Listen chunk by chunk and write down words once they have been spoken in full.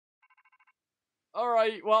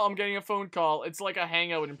Alright, well, I'm getting a phone call. It's like a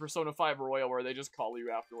hangout in Persona 5 Royal where they just call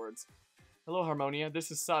you afterwards. Hello, Harmonia.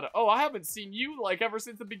 This is Sada. Oh, I haven't seen you, like, ever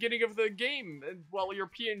since the beginning of the game. Well, your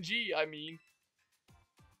PNG, I mean.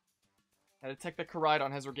 I detect that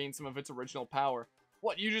Koraidon has regained some of its original power.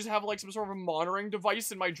 What, you just have, like, some sort of a monitoring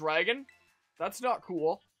device in my dragon? That's not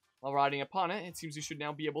cool. While riding upon it, it seems you should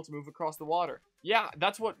now be able to move across the water. Yeah,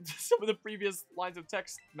 that's what some of the previous lines of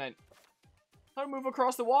text meant. How to move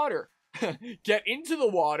across the water? Get into the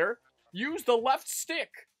water. Use the left stick.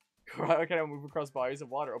 Koraidon can now move across bodies of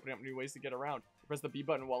water, opening up new ways to get around. Press the B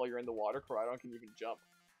button while you're in the water. Koraidon can even jump.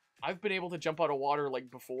 I've been able to jump out of water,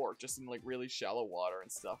 like, before. Just in, like, really shallow water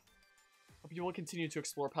and stuff. Hope you will continue to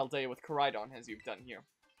explore Paldea with Koraidon, as you've done here.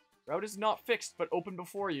 Route is not fixed, but open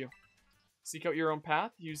before you. Seek out your own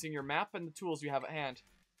path, using your map and the tools you have at hand.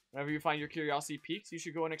 Whenever you find your curiosity piqued, you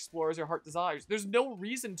should go and explore as your heart desires. There's no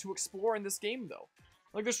reason to explore in this game, though.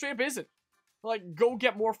 Like, there straight up isn't. Like, go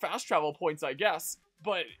get more fast travel points, I guess.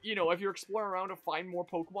 But, you know, if you're exploring around to find more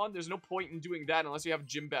Pokemon, there's no point in doing that unless you have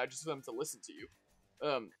gym badges for them to listen to you.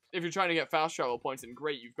 If you're trying to get fast travel points, then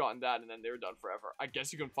great, you've gotten that, and then they're done forever. I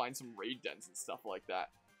guess you can find some raid dens and stuff like that.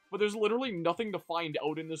 But there's literally nothing to find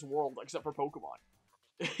out in this world except for Pokemon.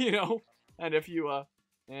 You know? And if you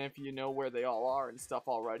know where they all are and stuff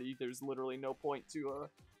already, there's literally no point to,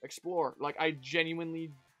 explore. Like, I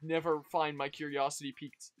genuinely never find my curiosity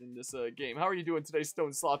piqued in this, game. How are you doing today,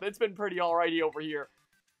 Stone Sloth? It's been pretty alrighty over here.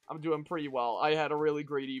 I'm doing pretty well. I had a really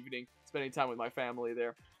great evening spending time with my family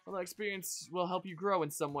there. Well, that experience will help you grow in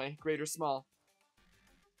some way, great or small.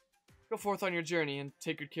 Go forth on your journey and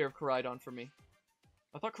take good care of Koraidon for me.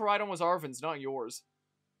 I thought Koraidon was Arvin's, not yours.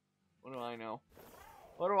 What do I know?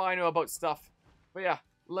 What do I know about stuff? But yeah,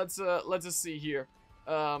 let's just see here.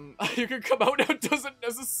 You can come out now doesn't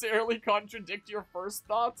necessarily contradict your first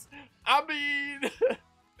thoughts. I mean...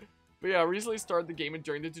 But yeah, I recently started the game, and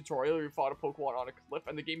during the tutorial, you fought a Pokemon on a cliff,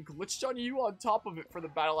 and the game glitched on you on top of it for the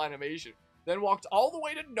battle animation. Then walked all the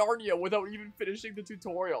way to Narnia without even finishing the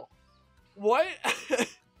tutorial. What?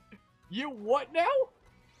 You what now?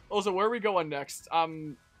 Also, where are we going next?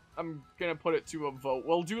 I'm gonna put it to a vote.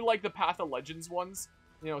 We'll do, like, the Path of Legends ones.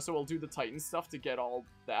 You know, so we'll do the Titan stuff to get all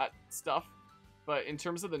that stuff. But in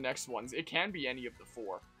terms of the next ones, it can be any of the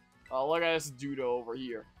four. Look at this dude over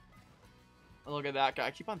here. And look at that guy.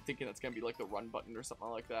 I keep on thinking that's gonna be like the run button or something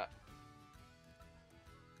like that.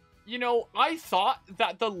 You know, I thought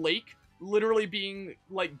that the lake literally being,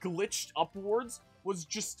 like, glitched upwards was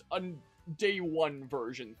just a day one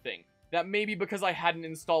version thing. That maybe because I hadn't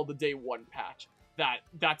installed the day one patch,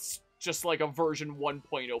 that's just like a version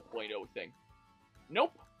 1.0.0 thing.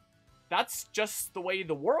 Nope. That's just the way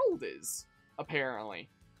the world is, apparently.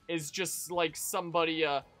 It's just like somebody,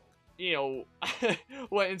 you know,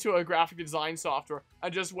 went into a graphic design software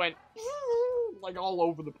and just went, like, all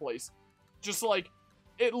over the place. Just like,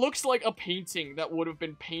 it looks like a painting that would have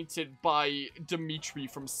been painted by Dimitri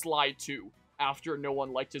from Sly 2 after no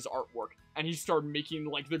one liked his artwork. And he started making,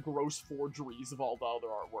 like, the gross forgeries of all the other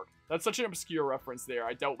artwork. That's such an obscure reference there.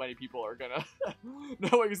 I doubt many people are gonna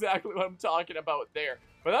know exactly what I'm talking about there.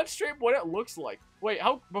 But that's straight what it looks like. Wait,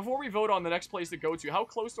 before we vote on the next place to go to, how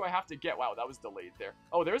close do I have to get? Wow, that was delayed there.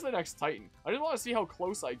 Oh, there's the next Titan. I just want to see how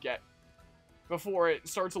close I get before it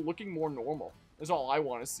starts looking more normal. That's all I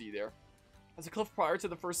want to see there. As a cliff prior to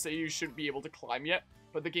the first city you shouldn't be able to climb yet,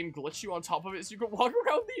 but the game glitched you on top of it so you can walk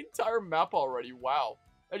around the entire map already. Wow.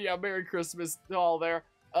 And yeah, Merry Christmas all there.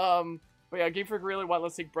 But yeah, Game Freak really wanted,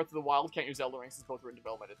 let's take Breath of the Wild. Can't use Elden Ring since both were in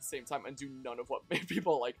development at the same time and do none of what made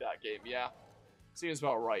people like that game. Yeah, seems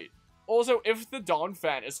about right. Also, if the Dawn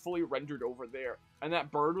fan is fully rendered over there and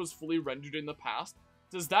that bird was fully rendered in the past,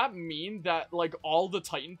 does that mean that, like, all the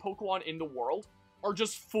Titan Pokemon in the world are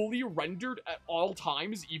just fully rendered at all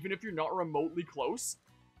times, even if you're not remotely close?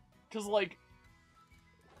 Because, like,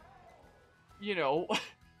 you know,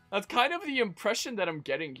 that's kind of the impression that I'm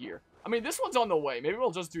getting here. I mean, this one's on the way. Maybe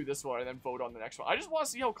we'll just do this one and then vote on the next one. I just want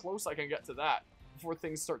to see how close I can get to that before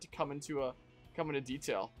things start to come into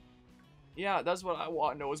detail. Yeah, that's what I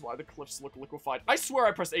want to know, is why the cliffs look liquefied. I swear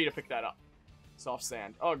I pressed A to pick that up. Soft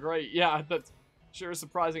sand. Oh, great. Yeah, that's sure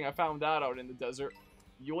surprising I found that out in the desert.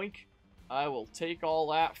 Yoink. I will take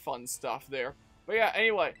all that fun stuff there. But yeah,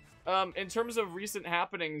 anyway, in terms of recent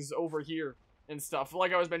happenings over here and stuff,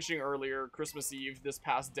 like I was mentioning earlier, Christmas Eve this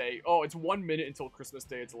past day. Oh, it's 1 minute until Christmas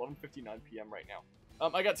Day. It's 11:59 p.m. right now.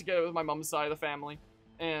 I got together with my mom's side of the family,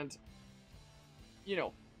 and, you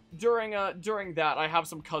know, during that, I have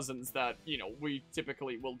some cousins that, you know, we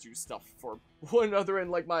typically will do stuff for one another, and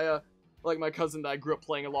like my cousin that I grew up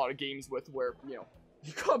playing a lot of games with, where, you know,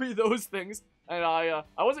 he got me those things, and I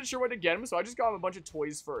wasn't sure what to get him, so I just got him a bunch of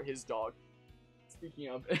toys for his dog. Speaking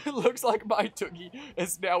of, it looks like my Tookie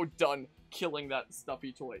is now done killing that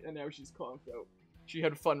stuffy toy, and now she's conked out. She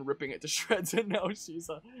had fun ripping it to shreds, and now she's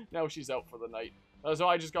out for the night. So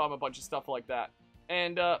I just got him a bunch of stuff like that.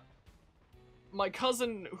 And my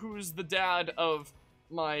cousin, who's the dad of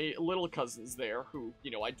my little cousins there, who,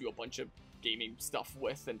 you know, I do a bunch of gaming stuff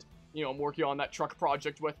with, and, you know, I'm working on that truck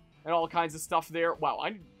project with, and all kinds of stuff there. Wow,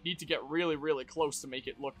 I need to get really, really close to make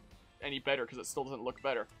it look any better, because it still doesn't look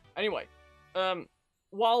better. Anyway,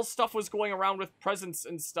 while stuff was going around with presents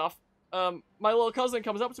and stuff, my little cousin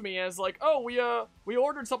comes up to me and is like, oh, we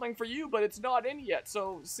ordered something for you, but it's not in yet,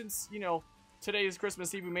 so since, you know, today is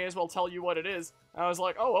Christmas Eve, we may as well tell you what it is. And I was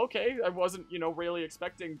like, oh, okay, I wasn't, you know, really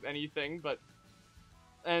expecting anything, but,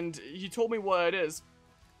 and he told me what it is.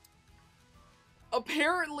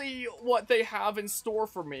 Apparently, what they have in store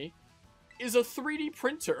for me is a 3D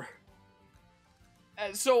printer.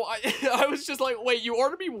 And so I was just like, wait, you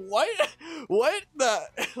ordered me what? What the,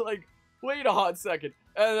 like, wait a hot second.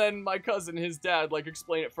 And then my cousin, his dad, like,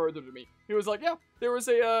 explained it further to me. He was like, yeah, there was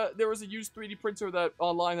a used 3D printer that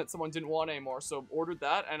online that someone didn't want anymore, so ordered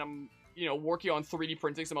that, and I'm, you know, working on 3D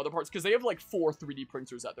printing some other parts, because they have, like, 4 3D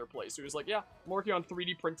printers at their place. So he was like, yeah, I'm working on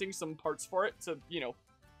 3D printing some parts for it to, you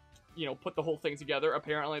know, put the whole thing together.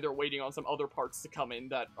 Apparently, they're waiting on some other parts to come in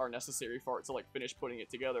that are necessary for it to, like, finish putting it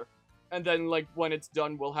together. And then, like, when it's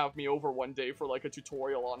done, we'll have me over one day for, like, a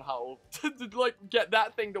tutorial on how to, like, get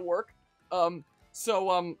that thing to work. So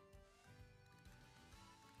I'm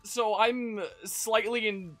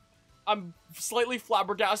slightly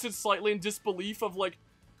flabbergasted, slightly in disbelief of, like,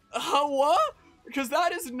 what? Because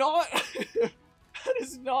that is not, that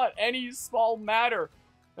is not any small matter,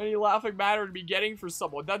 any laughing matter to be getting for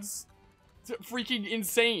someone. That's freaking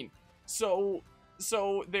insane. So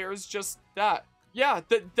there's just that. Yeah,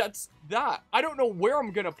 that's that. I don't know where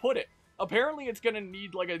I'm gonna put it. Apparently, it's gonna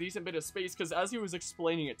need, like, a decent bit of space, because as he was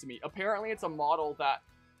explaining it to me, apparently it's a model that,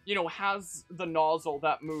 you know, has the nozzle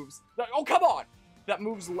that moves, oh, come on! That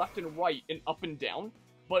moves left and right and up and down,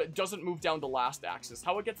 but it doesn't move down the last axis.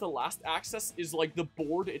 How it gets the last axis is, like, the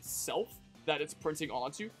board itself that it's printing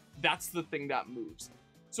onto. That's the thing that moves.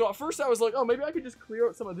 So at first I was like, oh, maybe I could just clear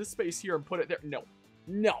out some of this space here and put it there. No.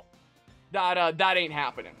 No. That ain't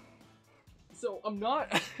happening. So I'm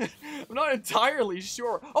not, I'm not entirely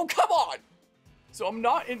sure. Oh, come on! So I'm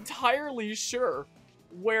not entirely sure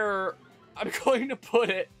where I'm going to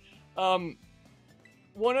put it.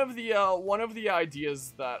 One of the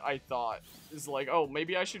ideas that I thought is like, oh,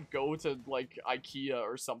 maybe I should go to, like, IKEA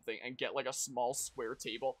or something and get, like, a small square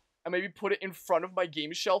table and maybe put it in front of my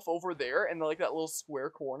game shelf over there in, like, that little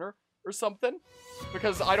square corner or something,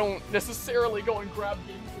 because I don't necessarily go and grab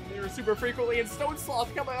games from there super frequently. And Stone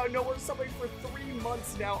Sloth coming out of nowhere, subbing for 3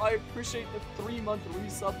 months now. I appreciate the 3-month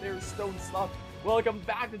resub there, Stone Sloth. Welcome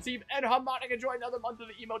back to the team, and Harmonic enjoy another month of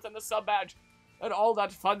the emotes and the sub badge and all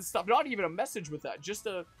that fun stuff. Not even a message with that, just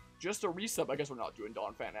a resub. I guess we're not doing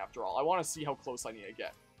Dawn Fan after all. I want to see how close I need to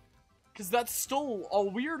get, because that's still all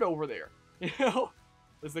weird over there. You know,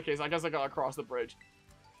 that's the case. I guess I gotta cross the bridge.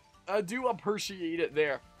 I do appreciate it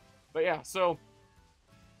there. But yeah, so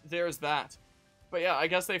there's that. But yeah, I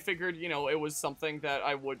guess they figured, you know, it was something that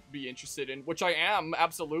I would be interested in, which I am,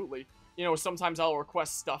 absolutely. You know, sometimes I'll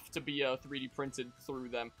request stuff to be 3D printed through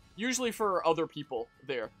them. Usually for other people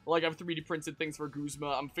there. Like, I've 3D printed things for Guzma,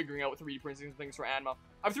 I'm figuring out 3D printing things for Anma.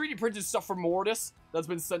 I've 3D printed stuff for Mortis that's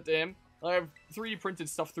been sent to him. I've 3D printed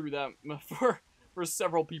stuff through them for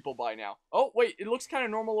several people by now. Oh, wait, it looks kind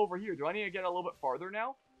of normal over here. Do I need to get a little bit farther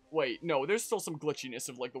now? Wait, no, there's still some glitchiness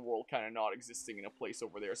of, like, the world kind of not existing in a place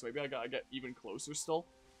over there, so maybe I gotta get even closer still.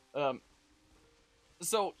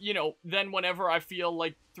 So, you know, then whenever I feel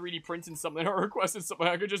like 3D printing something or requesting something,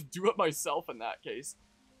 I could just do it myself in that case.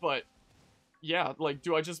 But, yeah, like,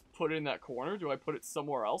 do I just put it in that corner? Do I put it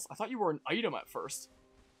somewhere else? I thought you were an item at first.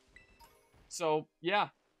 So, yeah,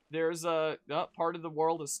 there's part of the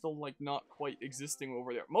world is still, like, not quite existing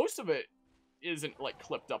over there. Most of it isn't, like,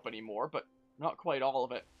 clipped up anymore, but not quite all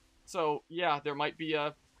of it. So, yeah, there might be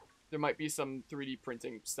some 3D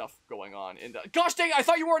printing stuff going on in the— Gosh dang it, I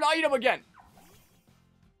thought you were an item again!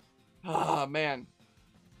 Ah, man.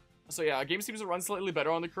 So yeah, game seems to run slightly better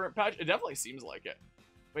on the current patch. It definitely seems like it.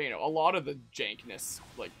 But, you know, a lot of the jankness,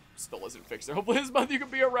 like, still isn't fixed there. Hopefully this month you can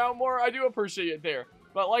be around more. I do appreciate it there.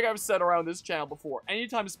 But like I've said around this channel before, any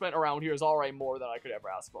time spent around here is already more than I could ever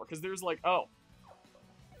ask for. Because there's like, oh.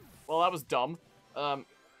 Well, that was dumb.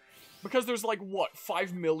 Because there's like, what,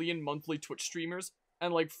 5 million monthly Twitch streamers?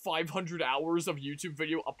 And like 500 hours of YouTube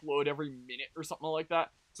video upload every minute or something like that.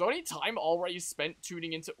 So any time already spent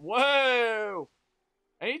tuning into— Whoa!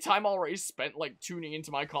 Any time already spent, like, tuning into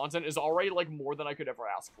my content is already, like, more than I could ever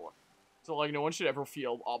ask for. So, like, no one should ever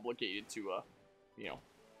feel obligated to, you know,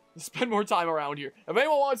 spend more time around here. If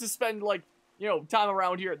anyone wants to spend, like, you know, time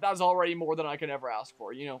around here, that's already more than I can ever ask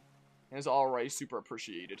for, you know? And it's already super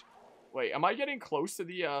appreciated. Wait, am I getting close to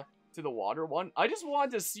the water one? I just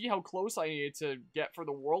wanted to see how close I needed to get for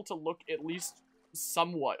the world to look at least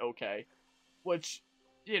somewhat okay. Which,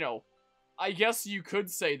 you know, I guess you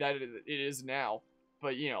could say that it is now.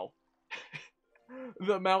 But, you know,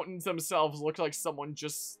 the mountains themselves look like someone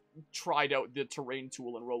just tried out the terrain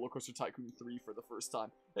tool in Roller Coaster Tycoon 3 for the first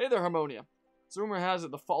time. Hey there, Harmonia. So rumor has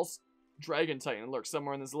it the false dragon titan lurks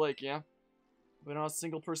somewhere in this lake, yeah? But not a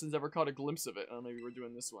single person's ever caught a glimpse of it. Oh, maybe we're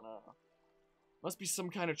doing this one, I don't know. Must be some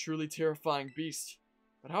kind of truly terrifying beast.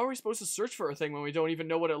 But how are we supposed to search for a thing when we don't even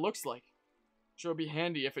know what it looks like? Sure would be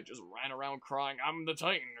handy if it just ran around crying, I'm the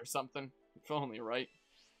Titan, or something. If only, right?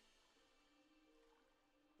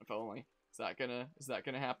 If only. Is that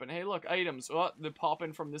gonna happen? Hey, look, items. Oh, they're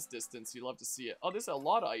popping from this distance. You love to see it. Oh, there's a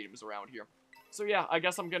lot of items around here. So yeah, I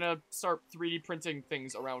guess I'm gonna start 3D printing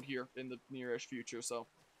things around here in the nearish future, so...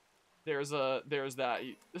 there's that.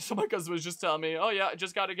 So my cousin was just telling me, oh yeah, I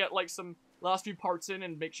just gotta get, like, some last few parts in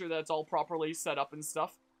and make sure that it's all properly set up and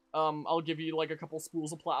stuff. I'll give you, like, a couple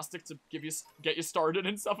spools of plastic to get you started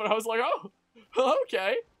and stuff, and I was like, oh,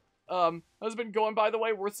 okay. Has it been going, by the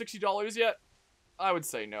way, worth $60 yet? I would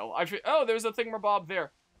say no. Oh, there's a thingamabob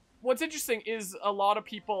there. What's interesting is a lot of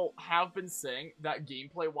people have been saying that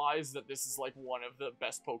gameplay-wise that this is, like, one of the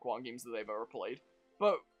best Pokemon games that they've ever played.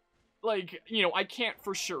 But, like, you know, I can't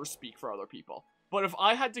for sure speak for other people. But if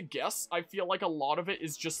I had to guess, I feel like a lot of it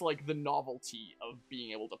is just, like, the novelty of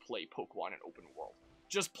being able to play Pokemon in open world.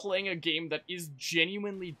 Just playing a game that is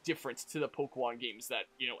genuinely different to the Pokemon games that,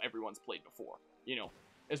 you know, everyone's played before, you know,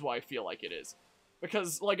 is why I feel like it is.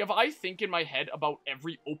 Because, like, if I think in my head about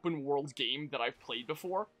every open world game that I've played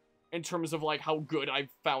before, in terms of, like, how good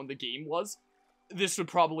I've found the game was, this would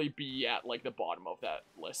probably be at, like, the bottom of that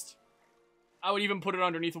list. I would even put it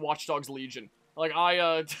underneath Watch Dogs Legion. Like,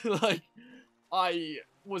 I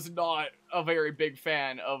was not a very big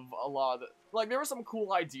fan of a lot of the... Like, there were some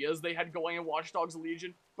cool ideas they had going in Watch Dogs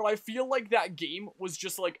Legion, but I feel like that game was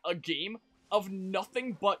just, like, a game of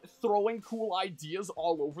nothing but throwing cool ideas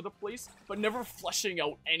all over the place, but never fleshing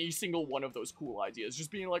out any single one of those cool ideas.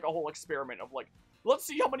 Just being, like, a whole experiment of, like, let's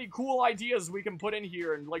see how many cool ideas we can put in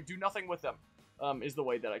here and, like, do nothing with them, is the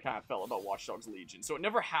way that I kind of felt about Watch Dogs Legion. So it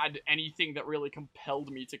never had anything that really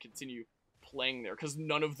compelled me to continue playing there, because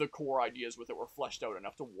none of the core ideas with it were fleshed out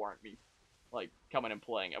enough to warrant me, like, coming and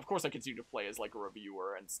playing. Of course, I continue to play as, like, a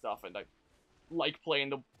reviewer and stuff, and I like playing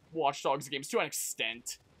the Watch Dogs games to an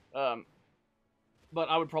extent, but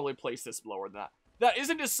I would probably place this lower than that. That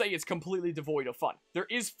isn't to say it's completely devoid of fun. There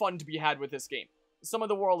is fun to be had with this game. Some of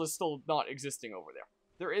the world is still not existing over there.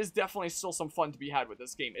 There is definitely still some fun to be had with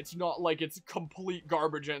this game. It's not like it's complete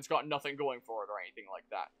garbage and it's got nothing going for it or anything like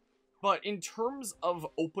that. But in terms of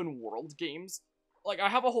open world games, like, I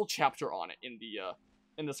have a whole chapter on it in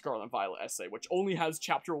the Scarlet and Violet essay, which only has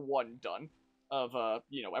chapter 1 done of,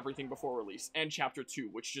 you know, everything before release, and chapter 2,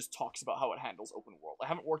 which just talks about how it handles open world. I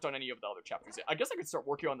haven't worked on any of the other chapters yet. I guess I could start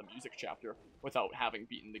working on the music chapter without having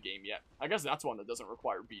beaten the game yet. I guess that's one that doesn't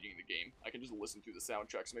require beating the game. I can just listen through the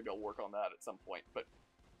soundtrack, so maybe I'll work on that at some point. But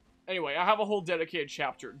anyway, I have a whole dedicated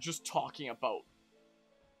chapter just talking about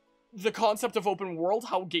the concept of open world,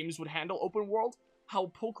 how games would handle open world, how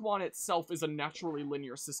Pokemon itself is a naturally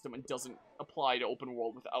linear system and doesn't apply to open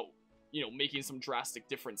world without, you know, making some drastic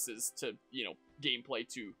differences to, you know, gameplay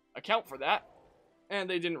to account for that. And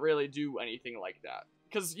they didn't really do anything like that.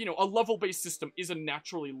 Because, you know, a level-based system is a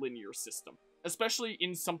naturally linear system. Especially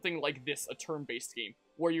in something like this, a turn-based game,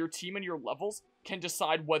 where your team and your levels can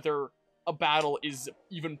decide whether a battle is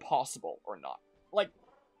even possible or not. Like,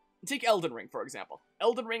 take Elden Ring, for example.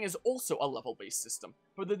 Elden Ring is also a level-based system,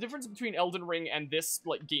 but the difference between Elden Ring and this,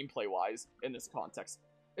 like, gameplay-wise, in this context,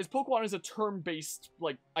 is Pokemon is a turn-based,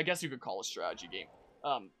 like, I guess you could call it a strategy game.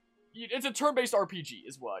 It's a turn-based RPG,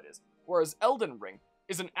 is what it is. Whereas Elden Ring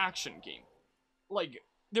is an action game. Like,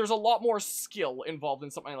 there's a lot more skill involved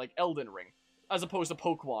in something like Elden Ring, as opposed to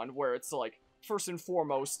Pokemon, where it's, like, first and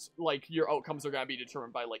foremost, like, your outcomes are gonna be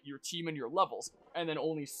determined by, like, your team and your levels, and then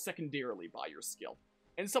only secondarily by your skill.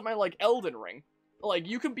 In something like Elden Ring, like,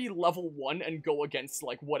 you can be level 1 and go against,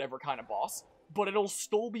 like, whatever kind of boss, but it'll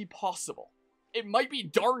still be possible. It might be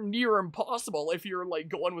darn near impossible if you're, like,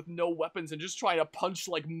 going with no weapons and just trying to punch,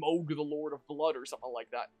 like, Moog the Lord of Blood or something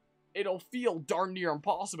like that. It'll feel darn near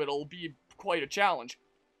impossible, it'll be quite a challenge,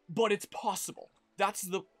 but it's possible. That's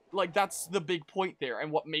the big point there,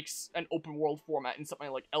 and what makes an open world format in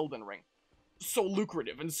something like Elden Ring so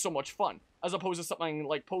lucrative and so much fun, as opposed to something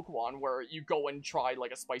like Pokemon where you go and try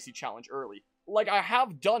like a spicy challenge early. Like I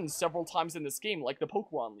have done several times in this game, like the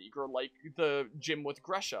Pokemon League or like the gym with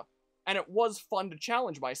Gresha, and it was fun to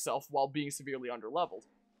challenge myself while being severely underleveled.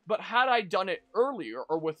 But had I done it earlier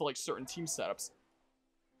or with like certain team setups,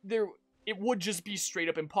 it would just be straight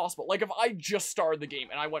up impossible. Like if I just started the game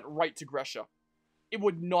and I went right to Gresha, it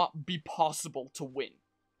would not be possible to win.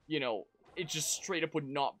 You know, it just straight up would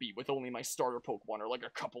not be with only my starter Pokemon or like a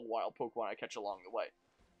couple wild Pokemon I catch along the way.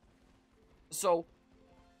 So,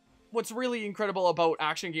 what's really incredible about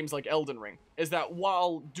action games like Elden Ring is that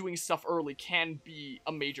while doing stuff early can be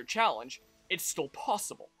a major challenge, it's still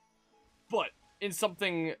possible. But in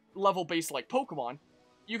something level-based like Pokemon,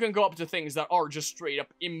 you can go up to things that are just straight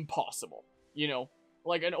up impossible, you know?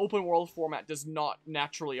 Like, an open world format does not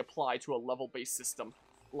naturally apply to a level-based system.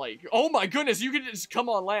 Like, oh my goodness, you can just come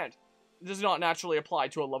on land. It does not naturally apply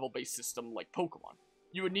to a level-based system like Pokemon.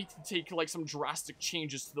 You would need to take, like, some drastic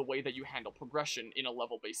changes to the way that you handle progression in a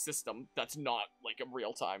level-based system that's not, like, a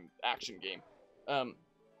real-time action game,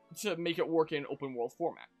 to make it work in open world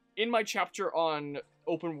format. In my chapter on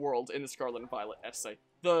open world in the Scarlet and Violet essay,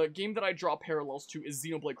 the game that I draw parallels to is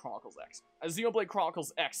Xenoblade Chronicles X. As Xenoblade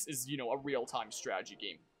Chronicles X is, you know, a real-time strategy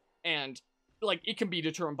game. And, like, it can be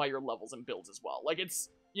determined by your levels and builds as well. Like, it's,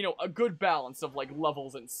 you know, a good balance of, like,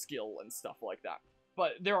 levels and skill and stuff like that.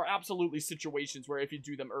 But there are absolutely situations where if you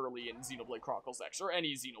do them early in Xenoblade Chronicles X, or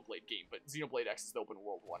any Xenoblade game, but Xenoblade X is the open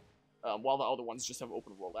world one, while the other ones just have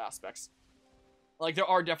open world aspects. Like, there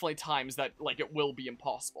are definitely times that, like, it will be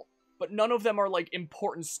impossible. But none of them are, like,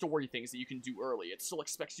 important story things that you can do early. It still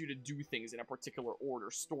expects you to do things in a particular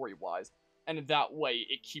order, story-wise. And in that way,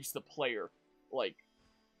 it keeps the player, like,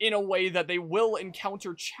 in a way that they will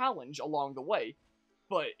encounter challenge along the way.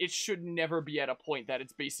 But it should never be at a point that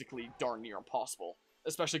it's basically darn near impossible.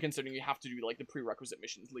 Especially considering you have to do, like, the prerequisite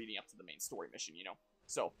missions leading up to the main story mission, you know?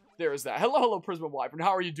 So, there's that. Hello, Prisma Wyvern.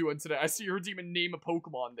 How are you doing today? I see your demon name a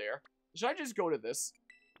Pokemon there. Should I just go to this?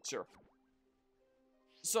 Sure.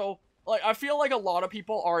 So, like, I feel like a lot of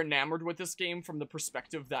people are enamored with this game from the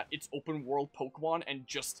perspective that it's open world Pokemon and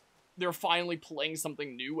just, they're finally playing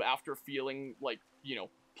something new after feeling like, you know,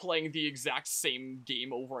 playing the exact same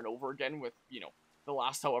game over and over again with, you know, the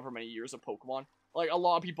last however many years of Pokemon. Like, a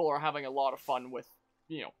lot of people are having a lot of fun with,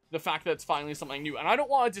 you know, the fact that it's finally something new. And I don't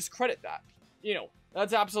want to discredit that. You know,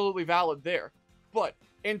 that's absolutely valid there. But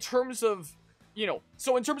in terms of, you know,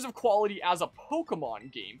 so in terms of quality as a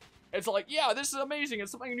Pokemon game, it's like, yeah, this is amazing.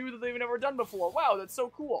 It's something new that they've never done before. Wow, that's so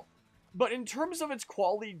cool. But in terms of its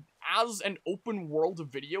quality as an open world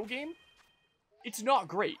video game, it's not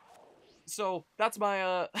great. So that's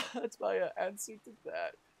my answer to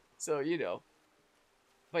that. So, you know.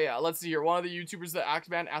 But yeah, let's see here. One of the YouTubers that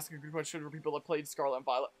Axeman asked a good question for people that played Scarlet and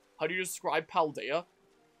Violet. How do you describe Paldea?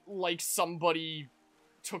 Like somebody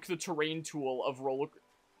took the terrain tool of roller...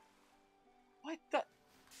 What the...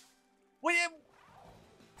 Wait,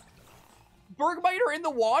 Bergmiter in the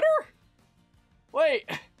water? Wait.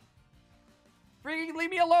 Freaking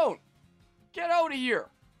leave me alone. Get out of here.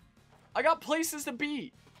 I got places to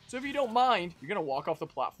be. So if you don't mind, you're gonna walk off the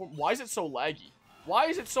platform. Why is it so laggy? Why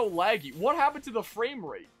is it so laggy? What happened to the frame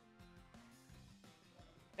rate?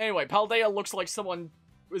 Anyway, Paldea looks like someone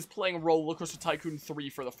is playing Roller Coaster Tycoon 3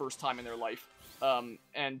 for the first time in their life.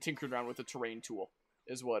 And tinkered around with a terrain tool.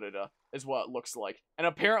 Is what it looks like. And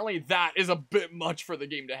apparently that is a bit much for the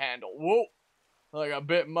game to handle. Whoa! Like, a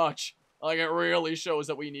bit much. Like, it really shows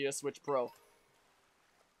that we need a Switch Pro.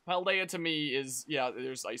 Paldea to me is, yeah,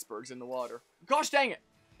 there's icebergs in the water. Gosh dang it!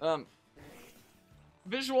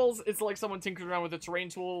 Visuals, it's like someone tinkered around with a terrain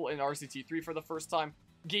tool in RCT3 for the first time.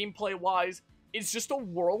 Gameplay-wise, it's just a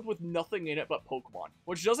world with nothing in it but Pokemon.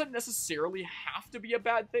 Which doesn't necessarily have to be a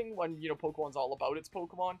bad thing when, you know, Pokemon's all about its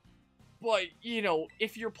Pokemon. But, you know,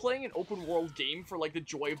 if you're playing an open world game for, like, the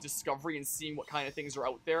joy of discovery and seeing what kind of things are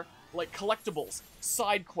out there, like collectibles,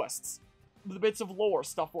 side quests, the bits of lore,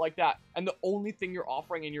 stuff like that, and the only thing you're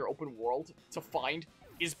offering in your open world to find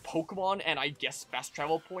is Pokemon and I guess fast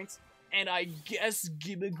travel points, and I guess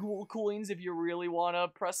Gimmickle coins if you really want to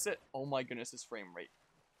press it. Oh my goodness, this frame rate.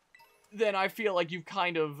 Then I feel like you've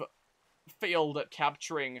kind of failed at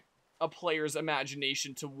capturing a player's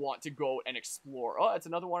imagination to want to go and explore. Oh, it's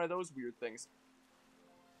another one of those weird things.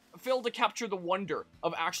 Failed to capture the wonder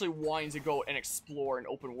of actually wanting to go and explore an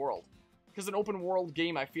open world. Because an open world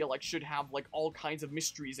game, I feel like, should have, like, all kinds of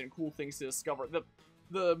mysteries and cool things to discover.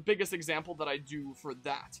 The biggest example that I do for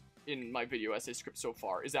that in my video essay script so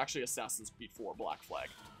far is actually Assassin's Creed 4 Black Flag.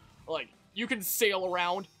 Like, you can sail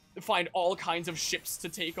around, find all kinds of ships to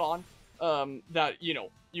take on, that, you know,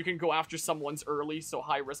 you can go after someone's early, so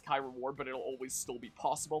high risk, high reward, but it'll always still be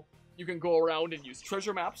possible. You can go around and use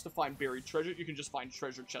treasure maps to find buried treasure. You can just find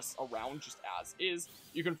treasure chests around just as is.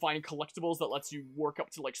 You can find collectibles that lets you work up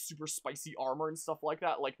to, like, super spicy armor and stuff like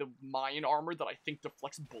that, like the Mayan armor that I think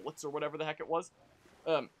deflects bullets or whatever the heck it was.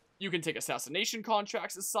 You can take assassination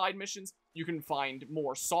contracts as side missions. You can find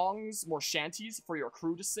more songs, more shanties for your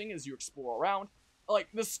crew to sing as you explore around. Like,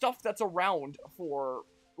 the stuff that's around for,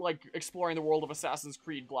 like, exploring the world of Assassin's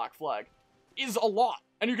Creed Black Flag is a lot.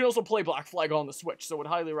 And you can also play Black Flag on the Switch, so I would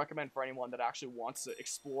highly recommend for anyone that actually wants to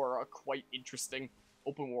explore a quite interesting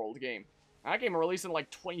open-world game. And that game released in,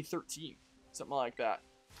 like, 2013. Something like that.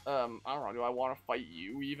 I don't know, do I want to fight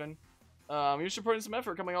you, even? You should put in some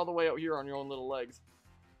effort coming all the way out here on your own little legs.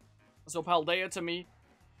 So Paldea, to me,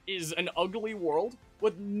 is an ugly world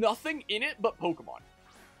with nothing in it but Pokemon.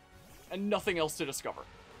 And nothing else to discover.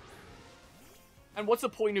 And what's the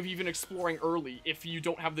point of even exploring early if you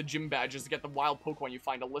don't have the gym badges to get the wild Pokemon you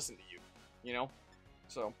find to listen to you? You know?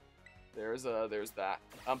 So, there's that.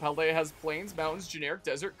 Paldea has plains, mountains, generic,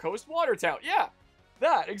 desert, coast, water town. Yeah!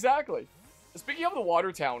 That, exactly. Speaking of the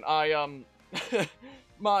water town,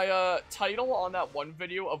 my title on that one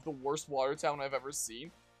video of the worst water town I've ever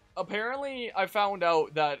seen, apparently I found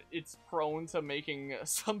out that it's prone to making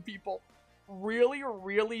some people really,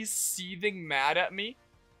 really seething mad at me.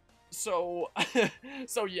 So,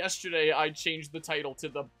 so yesterday I changed the title to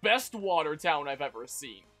the best water town I've ever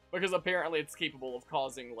seen. Because apparently it's capable of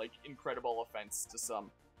causing, like, incredible offense to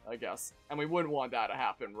some, I guess. And we wouldn't want that to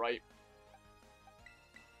happen, right?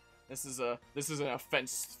 This is an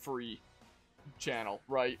offense-free channel,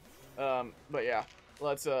 right? But yeah,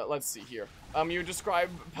 let's see here. You describe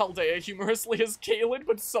Paldea humorously as Kaylin,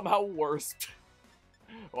 but somehow worse.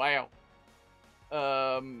 Wow.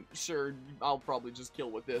 Sure, I'll probably just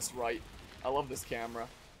kill with this, right? I love this camera.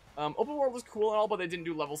 Open world is cool and all, but they didn't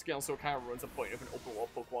do level scale, so it kind of ruins the point of an open world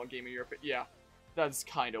Pokemon game in Europe. But yeah, that's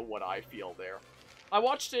kind of what I feel there. I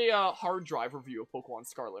watched a hard drive review of Pokemon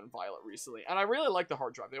Scarlet and Violet recently, and I really like the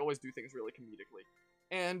hard drive. They always do things really comedically.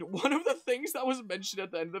 And one of the things that was mentioned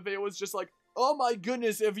at the end of the video was just like, oh my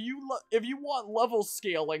goodness, if you want level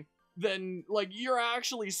scaling, then, like, you're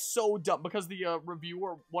actually so dumb. Because the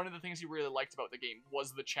reviewer, one of the things he really liked about the game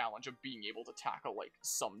was the challenge of being able to tackle, like,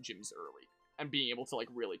 some gyms early. And being able to, like,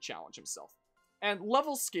 really challenge himself. And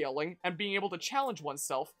level scaling and being able to challenge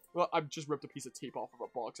oneself... Well, I've just ripped a piece of tape off of a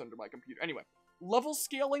box under my computer. Anyway, level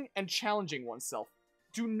scaling and challenging oneself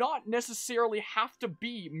do not necessarily have to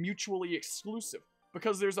be mutually exclusive.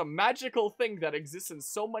 Because there's a magical thing that exists in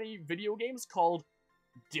so many video games called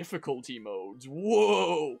difficulty modes.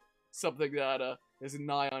 Whoa! Something that is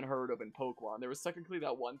nigh unheard of in Pokemon. There was technically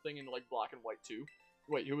that one thing in, like, Black and White too.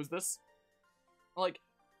 Wait, who was this? Like,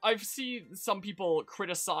 I've seen some people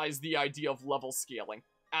criticize the idea of level scaling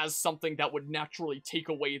as something that would naturally take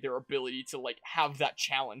away their ability to, like, have that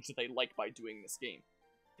challenge that they like by doing this game.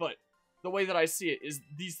 But the way that I see it is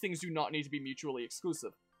these things do not need to be mutually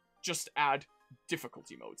exclusive. Just add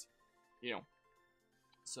difficulty modes, you know.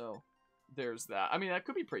 So, there's that. I mean, that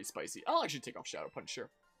could be pretty spicy. I'll actually take off Shadow Punch, sure.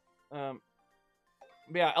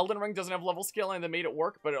 But yeah, Elden Ring doesn't have level scaling, and they made it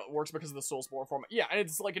work, but it works because of the Soulsborne format. Yeah, and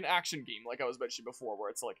it's like an action game, like I was mentioning before, where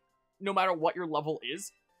it's like, no matter what your level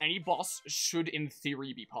is, any boss should, in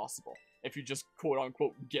theory, be possible. If you just,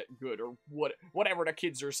 quote-unquote, get good, or whatever the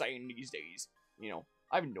kids are saying these days. You know,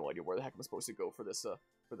 I have no idea where the heck I'm supposed to go for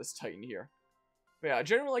this Titan here. But yeah, I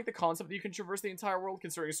generally like the concept that you can traverse the entire world,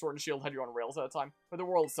 considering Sword and Shield had you on rails at a time, but the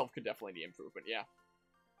world itself could definitely be improved, but yeah.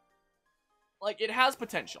 Like, it has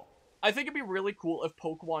potential. I think it'd be really cool if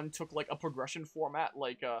Pokemon took, like, a progression format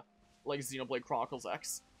like Xenoblade Chronicles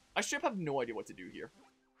X. I straight up have no idea what to do here.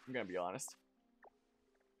 I'm gonna be honest.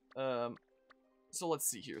 So let's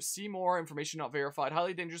see here. See more, information not verified.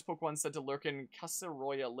 Highly dangerous Pokemon said to lurk in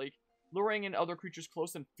Caseroya Lake, luring in other creatures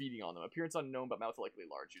close and feeding on them. Appearance unknown, but mouth likely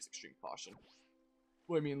large. Use extreme caution.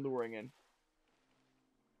 What do you mean, luring in?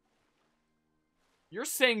 You're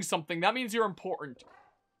saying something. That means you're important.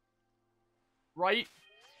 Right?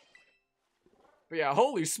 But yeah,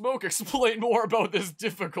 holy smoke, explain more about this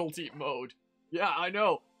difficulty mode. Yeah, I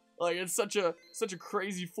know. Like, it's such a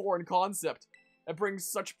crazy foreign concept. It brings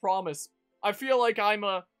such promise. I feel like I'm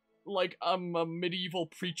a medieval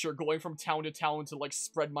preacher going from town to town to, like,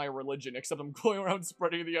 spread my religion, except I'm going around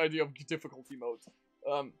spreading the idea of difficulty modes.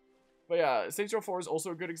 But yeah, Saints Row 4 is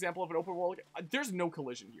also a good example of an open world. There's no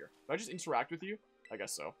collision here. Do I just interact with you? I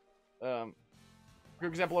guess so. Good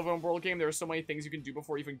example of an open world game. There are so many things you can do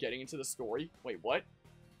before even getting into the story. Wait, what?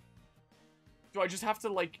 Do I just have to,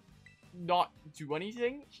 like, not do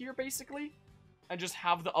anything here, basically? And just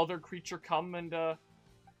have the other creature come and,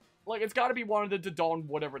 Like, it's gotta be one of the Dodon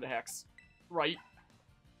whatever the hex, right?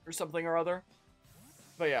 Or something or other.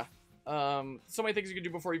 But yeah. So many things you can do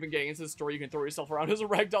before even getting into the story. You can throw yourself around as a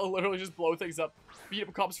ragdoll, literally just blow things up, beat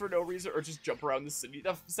up cops for no reason, or just jump around the city.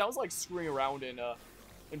 That sounds like screwing around in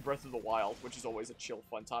Breath of the Wild, which is always a chill,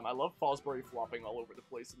 fun time. I love Fosbury flopping all over the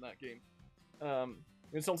place in that game.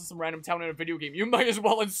 You insulted some random town in a video game. You might as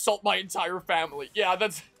well insult my entire family. Yeah,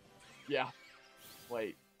 that's... Yeah.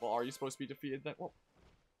 Wait. Well, are you supposed to be defeated then? Well...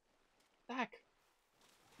 Heck.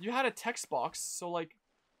 You had a text box, so like...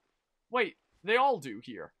 Wait, they all do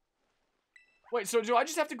here. Wait, so do I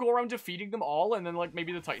just have to go around defeating them all, and then, like,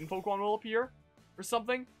 maybe the Titan Pokemon will appear? Or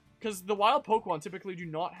something? Because the wild Pokemon typically do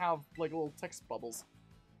not have, like, little text bubbles.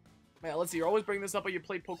 Man, let's see, you're always bringing this up, but you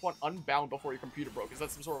played Pokemon Unbound before your computer broke. Is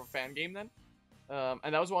that some sort of a fan game, then?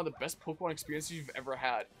 And that was one of the best Pokemon experiences you've ever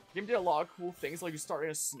had. The game did a lot of cool things, like you started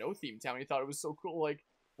in a snow-themed town, and you thought it was so cool, like,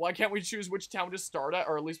 why can't we choose which town to start at,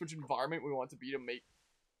 or at least which environment we want to be to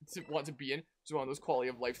be in? It's one of those quality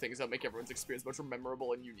of life things that make everyone's experience much more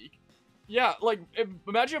memorable and unique. Yeah, like,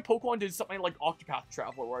 imagine if Pokemon did something like Octopath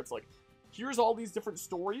Traveler, where it's like, here's all these different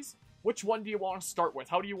stories, which one do you want to start with?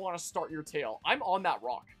 How do you want to start your tale? I'm on that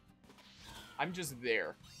rock. I'm just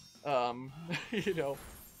there. You know.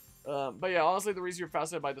 But yeah, honestly, the reason you're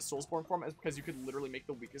fascinated by the Soulsborne form is because you could literally make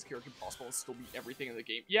the weakest character possible and still beat everything in the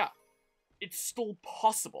game. Yeah, it's still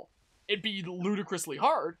possible. It'd be ludicrously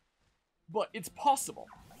hard, but it's possible.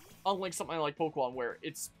 Unlike something like Pokemon, where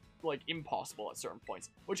it's like impossible at certain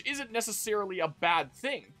points, which isn't necessarily a bad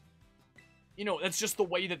thing. You know, that's just the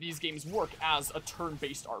way that these games work as a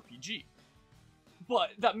turn-based RPG.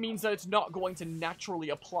 But that means that it's not going to naturally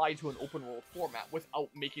apply to an open world format without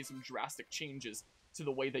making some drastic changes to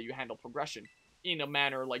the way that you handle progression in a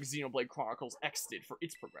manner like Xenoblade Chronicles X did for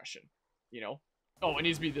its progression, you know? Oh, it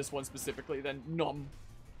needs to be this one specifically, then nom.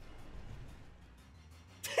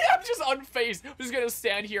 I'm just unfazed. I'm just gonna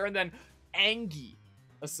stand here and then Angie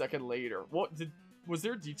a second later. Was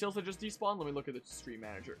there details that just despawned? Let me look at the stream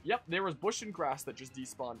manager. Yep, there was bush and grass that just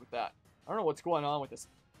despawned with that. I don't know what's going on with this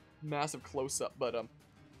massive close-up, but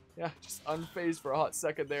yeah, just unfazed for a hot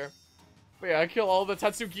second there. But yeah, I kill all the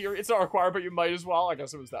Tatsugiri. It's not required, but you might as well. I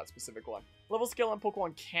guess it was that specific one. Level scaling on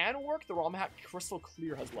Pokemon can work. The ROM hack Crystal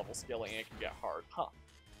Clear has level scaling and it can get hard. Huh.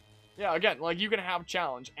 Yeah, again, like, you can have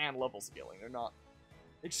challenge and level scaling. They're not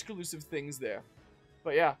exclusive things there.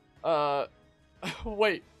 But yeah,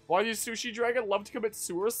 wait. Why does Sushi Dragon love to commit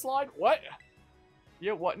suicide? What?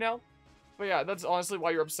 Yeah, what now? But yeah, that's honestly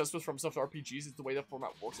why you're obsessed with FromSoft RPGs, is the way the format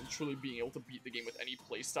works and truly being able to beat the game with any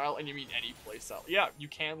playstyle, and you mean any playstyle. Yeah, you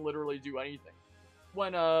can literally do anything.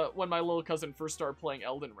 When my little cousin first started playing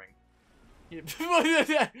Elden Ring,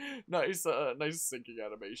 nice syncing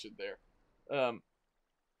animation there.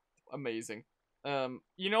 Amazing.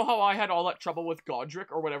 You know how I had all that trouble with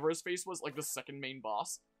Godric, or whatever his face was, like the second main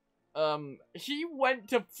boss? He went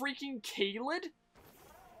to freaking Caelid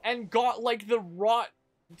and got, like, the rot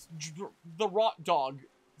dog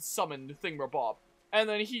summoned thingamabob. And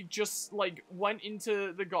then he just, like, went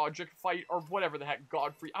into the Godric fight, or whatever the heck,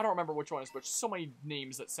 Godfrey. I don't remember which one is which. So many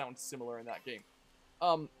names that sound similar in that game.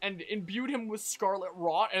 And imbued him with Scarlet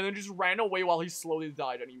Rot, and then just ran away while he slowly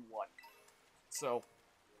died, and he won. So,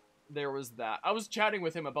 there was that. I was chatting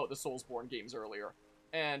with him about the Soulsborne games earlier,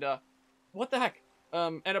 and, what the heck?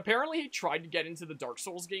 And apparently he tried to get into the Dark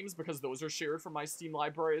Souls games because those are shared from my Steam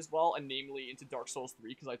library as well, and namely into Dark Souls 3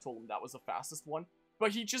 because I told him that was the fastest one.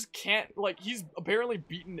 But he just can't, like, he's apparently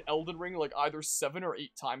beaten Elden Ring like either 7 or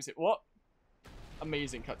 8 times. What?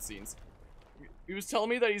 Amazing cutscenes. He was telling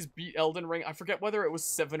me that he's beat Elden Ring, I forget whether it was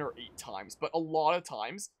 7 or 8 times, but a lot of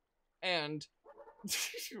times. And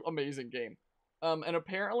amazing game. And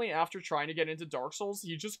apparently after trying to get into Dark Souls,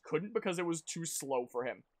 he just couldn't because it was too slow for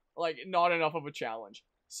him. Like, not enough of a challenge.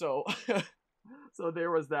 So, so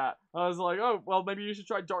there was that. I was like, oh, well, maybe you should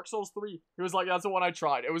try Dark Souls 3. He was like, that's the one I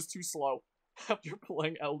tried. It was too slow after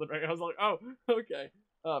playing Elden Ring. I was like, oh, okay.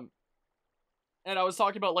 And I was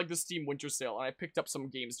talking about, like, the Steam Winter Sale, and I picked up some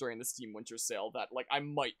games during the Steam Winter Sale that, like, I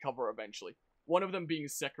might cover eventually. One of them being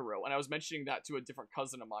Sekiro, and I was mentioning that to a different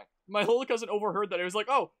cousin of mine. My little cousin overheard that. He was like,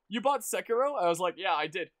 oh, you bought Sekiro? I was like, yeah, I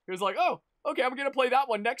did. He was like, oh, okay, I'm gonna play that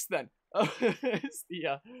one next then.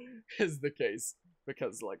 Is the case,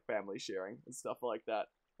 because, like, family sharing and stuff like that.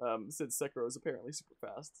 Since Sekiro is apparently super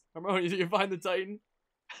fast. Remember when you find the Titan?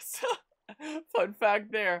 Fun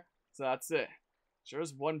fact there. So that's it. Sure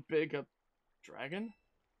is one big dragon?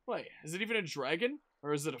 Wait, is it even a dragon?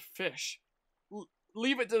 Or is it a fish?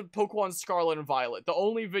 Leave it to Pokémon Scarlet and Violet, the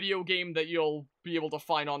only video game that you'll be able to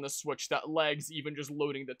find on the Switch that lags even just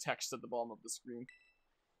loading the text at the bottom of the screen.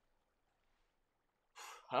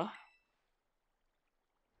 Huh?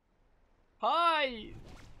 Hi!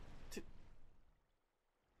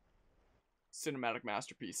 Cinematic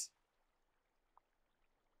masterpiece.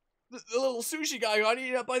 The little sushi guy got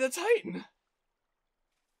eaten up by the Titan.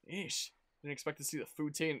 Yeesh. Didn't expect to see the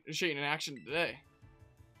food chain in action today.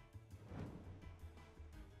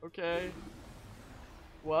 Okay.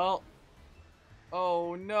 Well.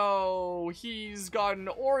 Oh no. He's got an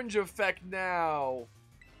orange effect now.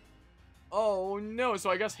 Oh no. So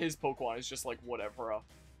I guess his Pokemon is just like whatever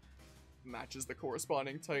matches the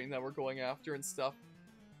corresponding Titan that we're going after and stuff.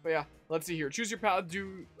 But yeah, let's see here. Choose your path.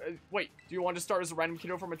 Wait, do you want to start as a random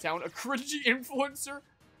kiddo from a town? A cringy influencer?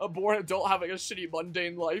 A bored adult having a shitty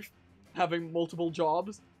mundane life? Having multiple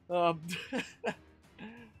jobs? But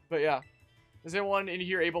yeah. Is anyone in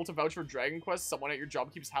here able to vouch for Dragon Quest? Someone at your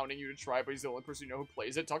job keeps hounding you to try, but he's the only person you know who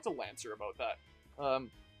plays it. Talk to Lancer about that.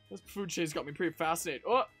 This food chase got me pretty fascinated.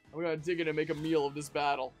 Oh, I'm gonna dig in and make a meal of this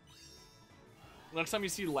battle. Next time you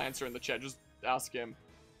see Lancer in the chat, just ask him.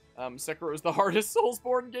 Sekiro is the hardest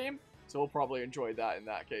Soulsborne game, so we'll probably enjoy that in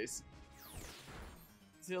that case.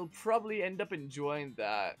 So he'll probably end up enjoying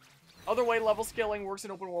that. Other way level scaling works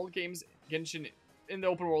in open world games. In the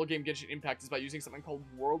open world game, Genshin Impact is by using something called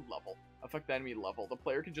world level. Affect the enemy level. The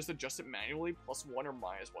player can just adjust it manually, +1 or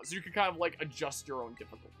 -1. So you can kind of like adjust your own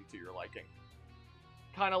difficulty to your liking.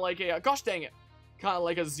 Kind of like a, gosh dang it, kind of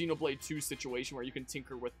like a Xenoblade 2 situation where you can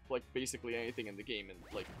tinker with like basically anything in the game and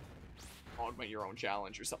like augment your own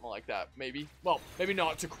challenge or something like that, maybe. Well, maybe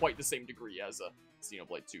not to quite the same degree as a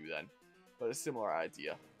Xenoblade 2 then, but a similar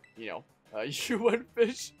idea. You know, you went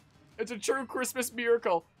fish. It's a true Christmas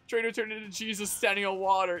miracle. Trainer turned into Jesus standing on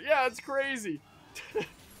water. Yeah, it's crazy.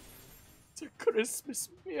 It's a Christmas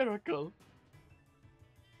miracle.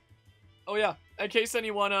 Oh yeah, in case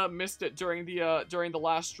anyone missed it during the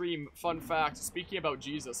last stream, fun fact, speaking about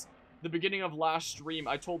Jesus, the beginning of last stream,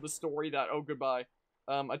 I told the story that, oh goodbye,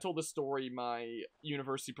 I told the story my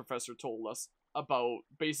university professor told us about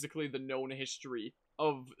basically the known history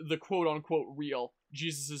of the quote-unquote real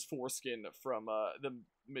Jesus's foreskin from the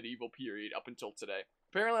medieval period up until today.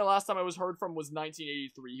 Apparently, the last time I was heard from was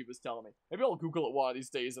 1983, he was telling me. Maybe I'll Google it one of these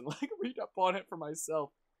days and like read up on it for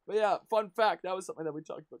myself. But yeah, fun fact, that was something that we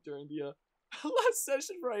talked about during the last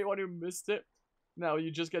session for anyone who missed it. Now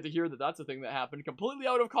you just get to hear that that's a thing that happened completely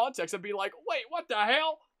out of context and be like, wait, what the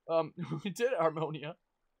hell? We did it, Harmonia.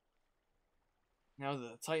 Now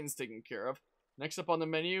the Titan's taken care of. Next up on the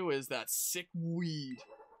menu is that sick weed.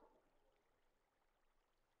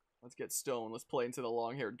 Let's get stoned. Let's play into the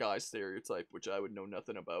long-haired guy stereotype, which I would know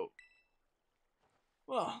nothing about.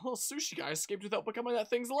 Well, little sushi guy escaped without becoming that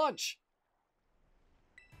thing's lunch.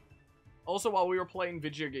 Also, while we were playing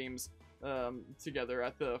video games together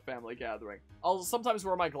at the family gathering, I'll sometimes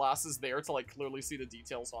wear my glasses there to like clearly see the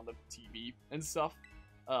details on the TV and stuff.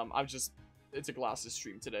 It's a glasses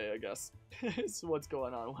stream today, I guess. So what's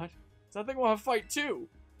going on? What? Does that thing want to fight too?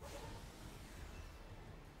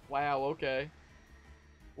 Wow, okay.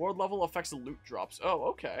 World level affects loot drops. Oh,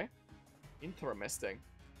 okay. Interesting.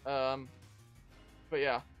 But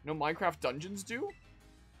yeah, no Minecraft dungeons do?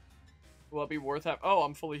 Will it be worth having? Oh,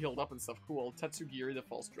 I'm fully healed up and stuff. Cool. Tetsugiri, the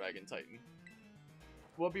false dragon titan.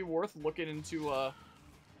 Will it be worth looking into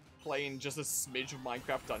playing just a smidge of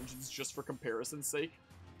Minecraft dungeons just for comparison's sake?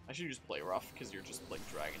 I should just play rough because you're just like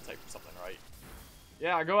dragon type or something, right?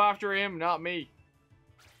 Yeah, go after him, not me.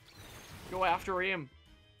 Go after him.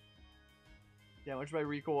 Yeah, much by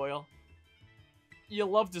recoil. You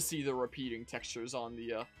love to see the repeating textures on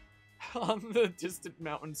the on the distant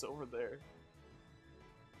mountains over there.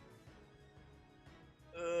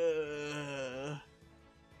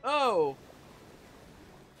 Oh!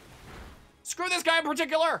 Screw this guy in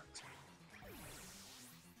particular!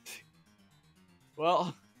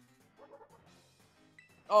 Well...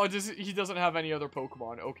 Oh, he doesn't have any other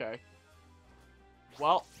Pokemon. Okay.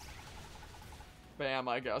 Well... Bam,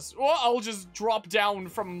 I guess. Well, I'll just drop down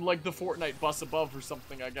from, like, the Fortnite bus above or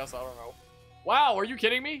something, I guess. I don't know. Wow, are you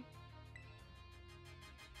kidding me?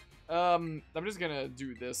 I'm just gonna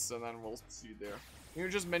do this, and then we'll see there. You're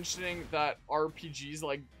just mentioning that RPGs,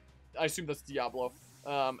 like, I assume that's Diablo,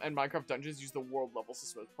 and Minecraft Dungeons use the world level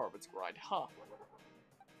system as part of its grind. Huh.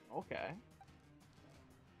 Okay.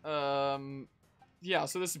 Yeah,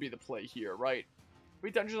 so this would be the play here, right?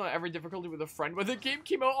 Beat dungeons on every difficulty with a friend. When the game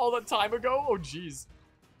came out all that time ago? Oh, jeez.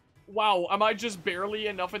 Wow, am I just barely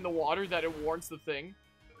enough in the water that it warrants the thing?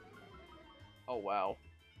 Oh, wow.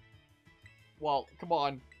 Well, come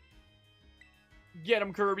on. Get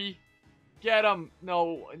him, Kirby. Get him.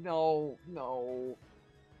 No, no, no.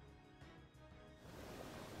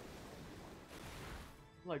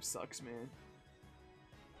 Life sucks, man.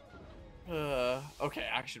 Okay,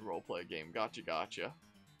 action roleplay game. Gotcha, gotcha.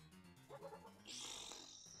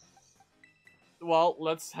 Well,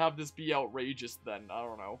 let's have this be outrageous then. I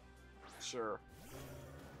don't know. Sure.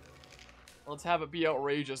 Let's have it be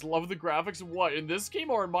outrageous. Love the graphics. What, in this game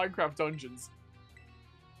or in Minecraft Dungeons?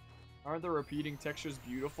 Aren't the repeating textures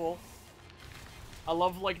beautiful? I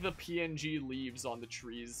love, like, the PNG leaves on the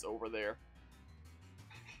trees over there.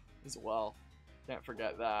 As well. Can't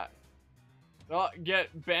forget that. Oh,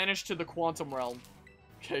 get banished to the quantum realm.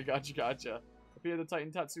 Okay, gotcha. Appear the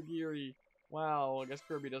Titan Tatsugiri. Wow, I guess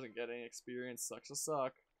Kirby doesn't get any experience. Sucks to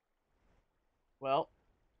suck. Well.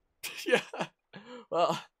 Yeah.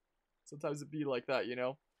 Well, sometimes it'd be like that, you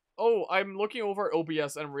know? Oh, I'm looking over at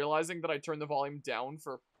OBS and I'm realizing that I turned the volume down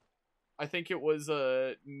for... I think it was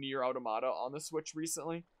Nier Automata on the Switch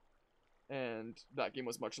recently. And that game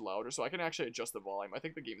was much louder, so I can actually adjust the volume. I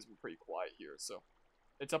think the game's been pretty quiet here, so...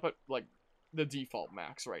 It's up at, like, the default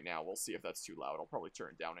max right now. We'll see if that's too loud. I'll probably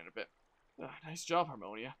turn it down in a bit. Nice job,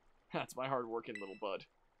 Harmonia. That's my hard-working little bud.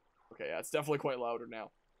 Okay, yeah, it's definitely quite louder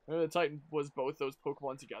now. The Titan was both those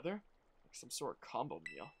Pokemon together? Like some sort of combo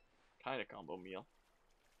meal. Kind of combo meal.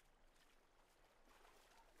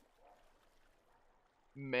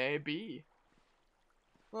 Maybe.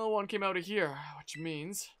 Well, one came out of here, which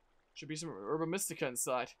means should be some Herba Mystica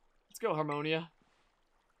inside. Let's go, Harmonia.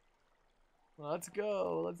 Let's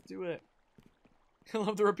go. Let's do it. I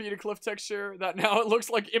love the repeated cliff texture. That now it looks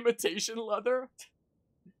like imitation leather.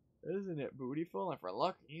 Isn't it beautiful? If we're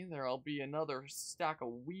lucky, there'll be another stack of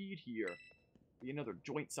weed here. Be another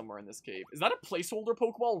joint somewhere in this cave. Is that a placeholder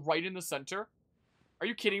Pokeball right in the center? Are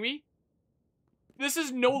you kidding me? This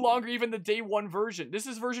is no longer even the day 1 version. This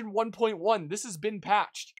is version 1.1. This has been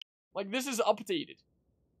patched. Like, this is updated.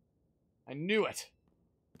 I knew it.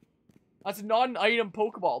 That's not an item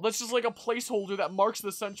Pokeball. That's just like a placeholder that marks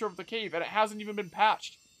the center of the cave, and it hasn't even been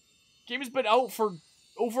patched. Game has been out for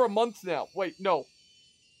over a month now. Wait, no.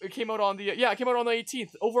 It came out on the... yeah, it came out on the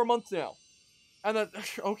 18th. Over a month now. And then...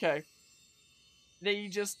 okay. They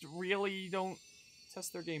just really don't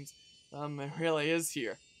test their games. It really is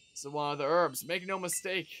here. So one of the herbs. Make no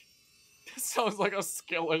mistake. This sounds like a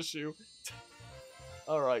skill issue.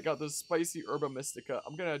 Alright, got this spicy Herba Mystica.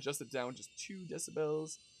 I'm gonna adjust it down just 2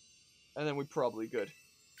 decibels. And then we're probably good.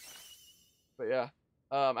 But yeah.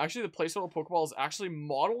 Actually, the placeholder Pokeball is actually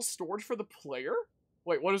model stored for the player?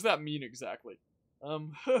 Wait, what does that mean exactly?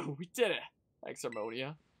 We did it. Thanks,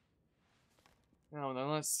 Harmonia. Now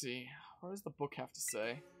then, let's see. What does the book have to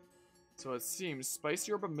say? So it seems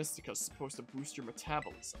Spicy Herba Mystica is supposed to boost your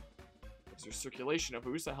metabolism. Gives your circulation a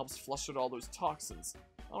boost that helps flush out all those toxins,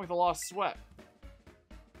 along with a lot of sweat.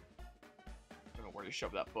 I don't know where to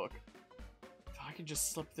shove that book. If I can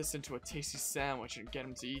just slip this into a tasty sandwich and get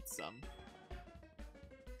him to eat some.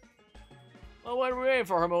 Well, what are we waiting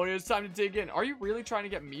for, Harmonia? It's time to dig in. Are you really trying to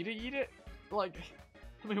get me to eat it? Like,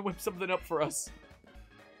 let me whip something up for us.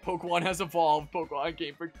 Pokemon has evolved. Pokemon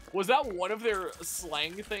Game Freak. Was that one of their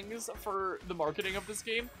slang things for the marketing of this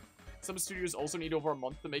game? Some studios also need over a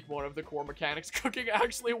month to make one of the core mechanics cooking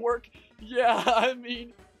actually work. Yeah, I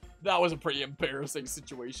mean, that was a pretty embarrassing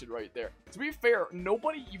situation right there. To be fair,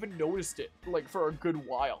 nobody even noticed it, like, for a good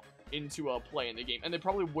while into playing the game. And they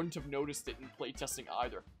probably wouldn't have noticed it in playtesting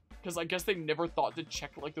either. Because I guess they never thought to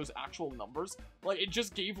check, like, those actual numbers. Like, it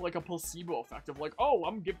just gave, like, a placebo effect of, like, oh,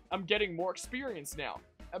 I'm getting more experience now.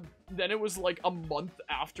 And then it was, like, a month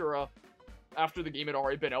after the game had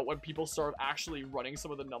already been out when people started actually running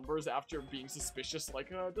some of the numbers after being suspicious.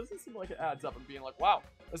 Like, it doesn't seem like it adds up, and being like, wow,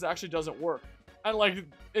 this actually doesn't work. And, like,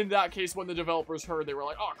 in that case, when the developers heard, they were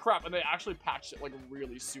like, oh, crap, and they actually patched it, like,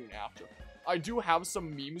 really soon after. I do have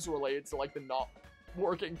some memes related to, like, the not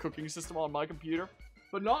working cooking system on my computer.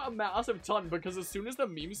 But not a massive ton, because as soon as the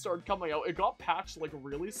memes started coming out, it got patched, like,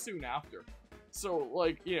 really soon after. So,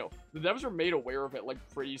 like, you know, the devs were made aware of it, like,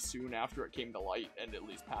 pretty soon after it came to light, and at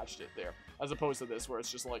least patched it there. As opposed to this, where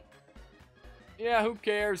it's just like, yeah, who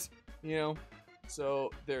cares? You know?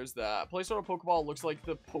 So, there's that. Placeholder Pokeball looks like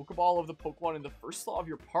the Pokeball of the Pokemon in the first slot of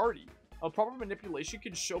your party. A proper manipulation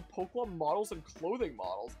can show Pokemon models and clothing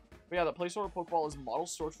models. But yeah, the Placeholder Pokeball is model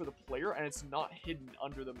stored for the player, and it's not hidden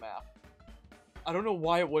under the map. I don't know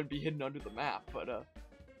why it wouldn't be hidden under the map, but,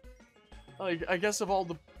 like, I guess of all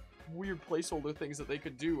the weird placeholder things that they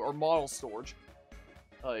could do, or model storage,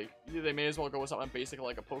 like, they may as well go with something basic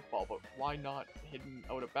like a Pokeball, but why not hidden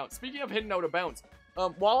out of bounds? Speaking of hidden out of bounds,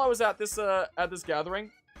 while I was at this gathering,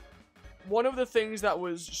 one of the things that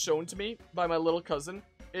was shown to me by my little cousin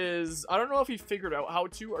is, I don't know if he figured out how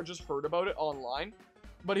to, or just heard about it online,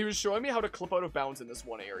 but he was showing me how to clip out of bounds in this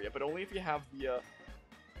one area, but only if you have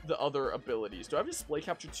the other abilities. Do I have Display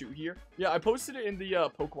Capture 2 here? Yeah, I posted it in the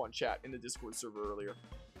Pokemon chat in the Discord server earlier.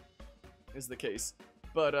 Is the case.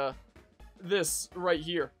 But, this right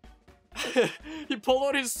here. he pulled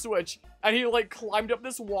out his Switch, and he, like, climbed up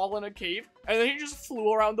this wall in a cave, and then he just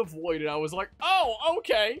flew around the void, and I was like, oh,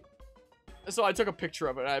 okay. So I took a picture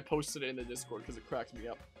of it, and I posted it in the Discord, because it cracked me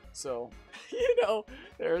up. So, you know,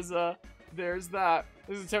 there's that.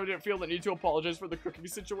 This is Tim didn't feel the need to apologize for the cooking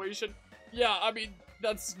situation. Yeah, I mean,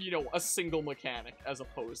 that's, you know, a single mechanic, as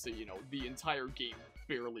opposed to, you know, the entire game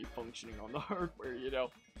barely functioning on the hardware, you know.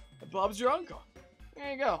 Bob's your uncle.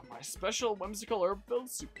 There you go, my special whimsical herb-filled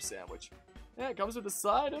super sandwich. Yeah, it comes with a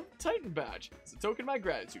side of Titan badge. It's a token of my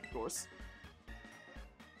gratitude, of course.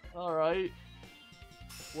 Alright.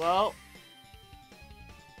 Well.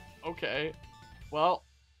 Okay. Well,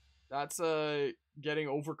 that's, getting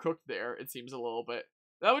overcooked there, it seems a little bit.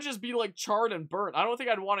 That would just be, like, charred and burnt. I don't think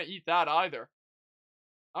I'd want to eat that either.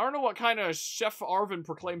 I don't know what kind of Chef Arvin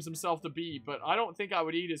proclaims himself to be, but I don't think I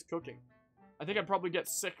would eat his cooking. I think I'd probably get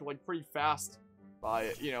sick, like, pretty fast by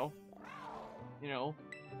it, you know. You know,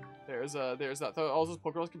 there's that. All those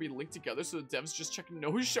Pokémon can be linked together, so the devs just check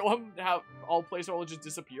no-show them, have all places will just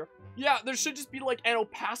disappear. Yeah, there should just be, like, an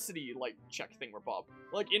opacity, like, check thing where Bob.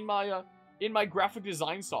 Like, in my graphic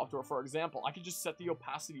design software, for example, I could just set the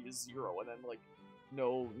opacity to 0, and then, like,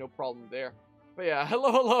 no problem there. But yeah,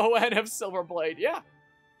 hello, NF Silverblade. Yeah,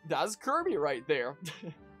 that's Kirby right there.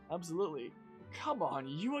 Absolutely. Come on,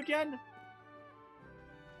 you again?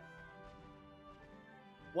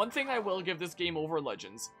 One thing I will give this game over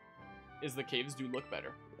Legends is the caves do look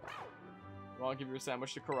better. You want to give your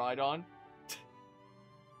sandwich to Koraidon?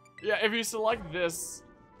 Yeah, if you select this,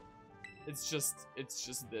 it's just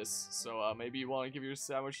this. So maybe you want to give your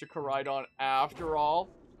sandwich to Koraidon after all.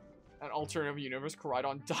 An alternative universe,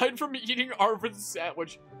 Koraidon died from eating Arvin's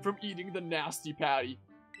sandwich from eating the nasty patty.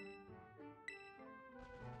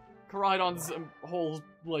 Koraidon's whole,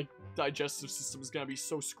 like, digestive system is gonna be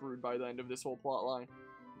so screwed by the end of this whole plot line.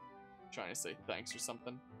 I'm trying to say thanks or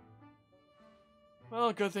something.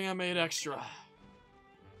 Well, good thing I made extra.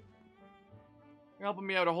 You're helping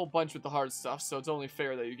me out a whole bunch with the hard stuff, so it's only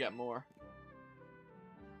fair that you get more.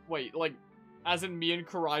 Wait, like, as in me and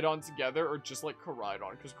Koraidon together, or just like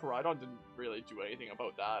Koraidon? Because Koraidon didn't really do anything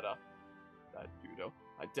about that, that Dudo.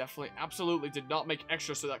 I definitely, absolutely did not make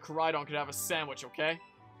extra so that Koraidon could have a sandwich, okay?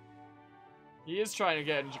 He is trying to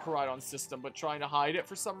get into Koraidon's system, but trying to hide it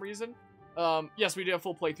for some reason. Yes, we did a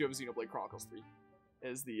full playthrough of Xenoblade Chronicles 3.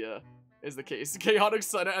 Is the case. Chaotic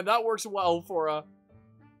Senna, and that works well for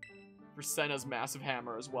Senna's massive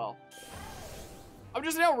hammer as well. I'm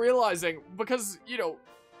just now realizing, because, you know,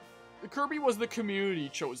 Kirby was the community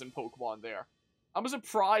chosen Pokemon there. I'm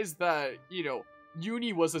surprised that, you know,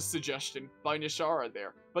 Uni was a suggestion by Nishara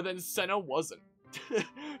there, but then Senna wasn't.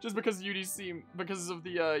 Just because Uni seemed, because of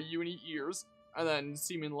the Uni ears, and then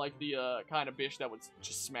seeming like the kind of bitch that would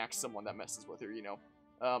just smack someone that messes with her, you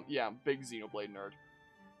know. Yeah, big Xenoblade nerd.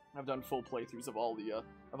 I've done full playthroughs of all the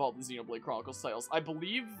Xenoblade Chronicles titles. I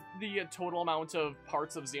believe the total amount of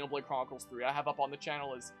parts of Xenoblade Chronicles 3 I have up on the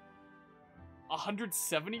channel is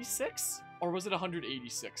 176? Or was it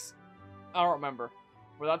 186? I don't remember.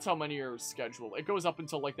 But that's how many are scheduled. It goes up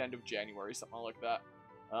until like the end of January, something like that.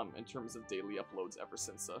 In terms of daily uploads ever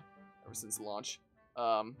since launch.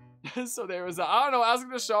 So there was I don't know, ask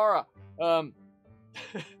Nishara.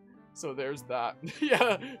 So there's that.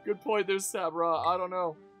 Yeah, good point. There's Sabra. I don't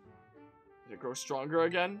know. Did it grow stronger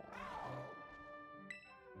again?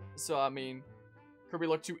 So I mean, Kirby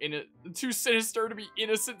looked too sinister to be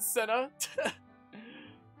innocent Senna.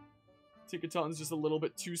 Tikaton's just a little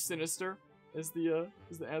bit too sinister. Is the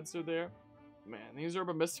answer there? Man, these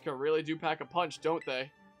Urban Mystica really do pack a punch, don't they?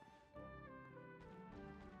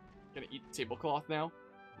 Gonna eat the tablecloth now?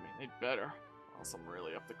 I mean, they'd better. Or else I'm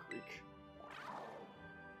really up the creek.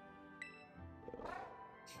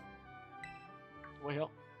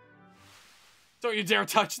 Well, don't you dare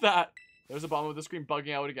touch that! There's a bomb with the screen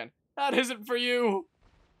bugging out again. That isn't for you!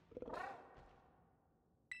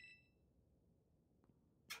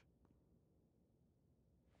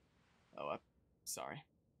 Oh, I'm sorry.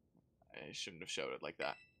 I shouldn't have showed it like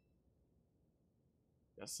that.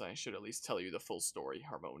 Yes, I should at least tell you the full story,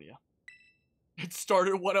 Harmonia. It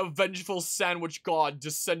started when a vengeful sandwich god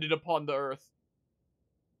descended upon the earth.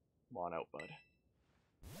 Come on out, bud.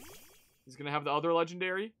 He's gonna have the other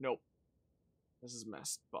legendary? Nope. This is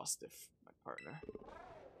Bustiff, my partner.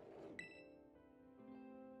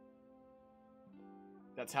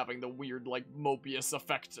 That's having the weird, like, Mobius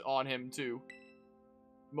effect on him, too.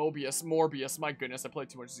 Morbius, my goodness, I played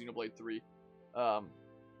too much Xenoblade 3.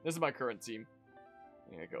 This is my current team.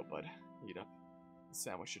 There you go, bud. Eat up. The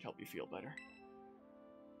sandwich should help you feel better.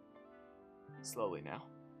 Slowly now.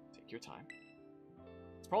 Take your time.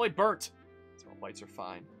 It's probably burnt. Small bites are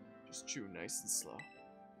fine. Just chew nice and slow.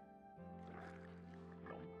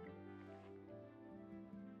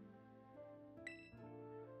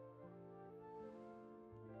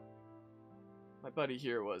 My buddy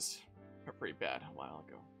here was pretty bad a while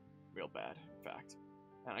ago. Real bad, in fact.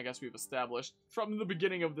 And I guess we've established from the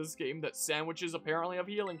beginning of this game that sandwiches apparently have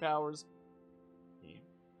healing powers. He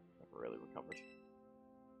never really recovered.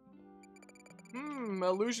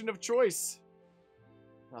 Illusion of choice.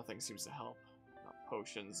 Nothing seems to help. Not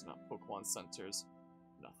potions, not Pokemon centers,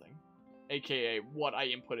 nothing. AKA, what I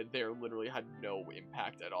inputted there literally had no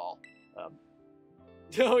impact at all.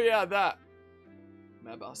 Oh yeah, that.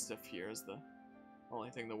 Mabostiff here is the only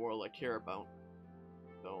thing in the world I care about.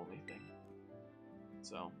 The only thing.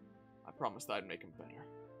 So, I promised I'd make him better.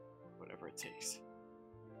 Whatever it takes.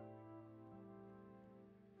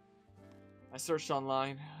 I searched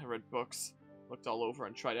online, I read books, looked all over,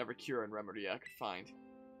 and tried every cure and remedy I could find.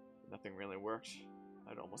 But nothing really worked.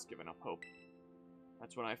 I'd almost given up hope.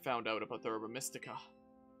 That's when I found out about the Herba Mystica.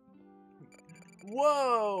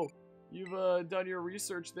 Whoa! You've done your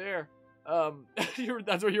research there.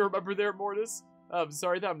 That's what you remember there, Mortis?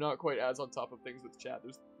 Sorry that I'm not quite as on top of things with chat.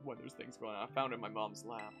 When there's things going on. I found it in my mom's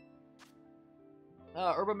lab.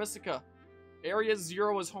 Herba Mystica. Area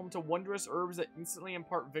 0 is home to wondrous herbs that instantly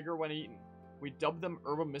impart vigor when eaten. We dubbed them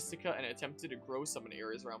Herba Mystica and attempted to grow some in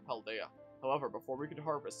areas around Paldea. However, before we could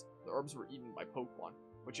harvest, the herbs were eaten by Pokemon,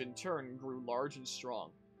 which in turn grew large and strong.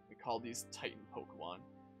 We called these Titan Pokemon.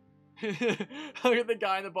 Look at the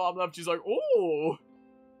guy in the bottom left, she's like, oh!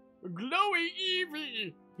 Glowy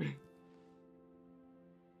Eevee!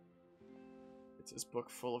 It's this book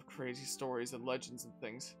full of crazy stories and legends and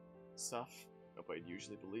things. Stuff nobody'd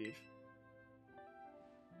usually believe.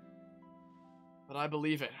 But I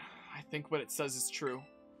believe it. I think what it says is true.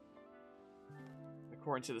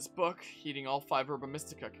 According to this book, eating all 5 Herba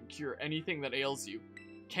Mystica can cure anything that ails you.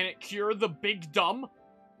 Can it cure the big dumb?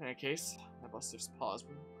 In any case, Mabostiff's paws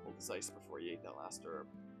were cold as ice before he ate that last herb.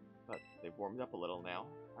 But they've warmed up a little now.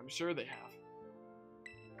 I'm sure they have.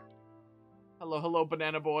 Hello, hello,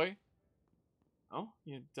 banana boy. Oh,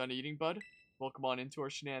 you done eating, bud? Welcome on into our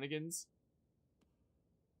shenanigans.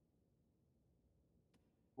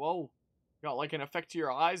 Whoa, got like an effect to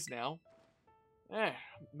your eyes now. Eh,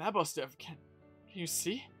 Mabostiff, can you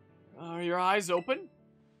see? Are your eyes open?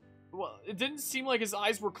 Well, it didn't seem like his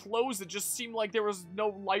eyes were closed, it just seemed like there was no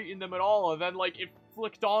light in them at all, and then like it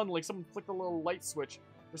flicked on, like someone flicked a little light switch,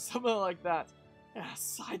 or something like that.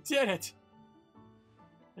 Yes, I did it!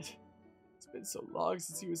 It's been so long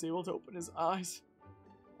since he was able to open his eyes.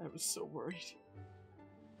 I was so worried.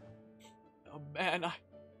 Oh man,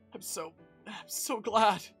 I'm so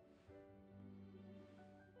glad.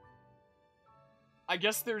 I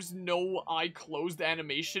guess there's no eye closed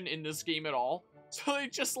animation in this game at all. So they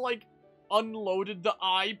just like unloaded the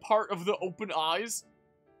eye part of the open eyes.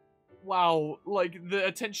 Wow, like the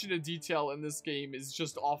attention to detail in this game is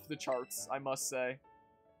just off the charts, I must say.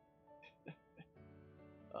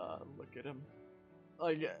 Look at him.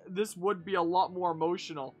 Like, this would be a lot more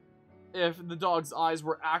emotional if the dog's eyes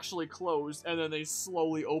were actually closed and then they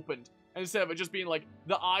slowly opened. Instead of it just being like,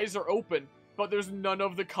 the eyes are open, but there's none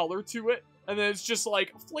of the color to it, and then it's just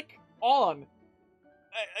like, flick on.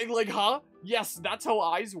 Like, huh? Yes, that's how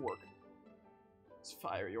eyes work. Those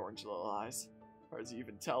fiery orange little eyes. Hard to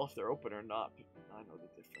even tell if they're open or not, but I know the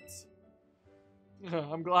difference.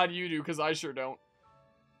 I'm glad you do, because I sure don't.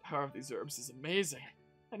 The power of these herbs is amazing.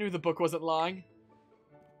 I knew the book wasn't lying.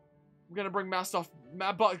 I'm gonna bring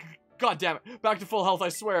God damn it, back to full health, I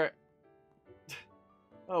swear it.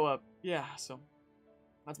 Oh, yeah, so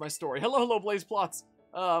that's my story. Hello, Blaze Plots.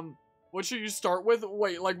 What should you start with?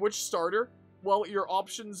 Wait, like, which starter? Well, your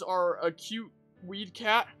options are a cute weed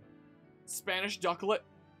cat, Spanish ducklet,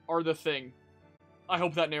 or the thing. I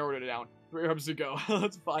hope that narrowed it down. 3 herbs to go.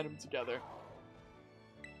 Let's find them together.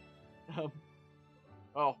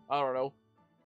 Oh, I don't know.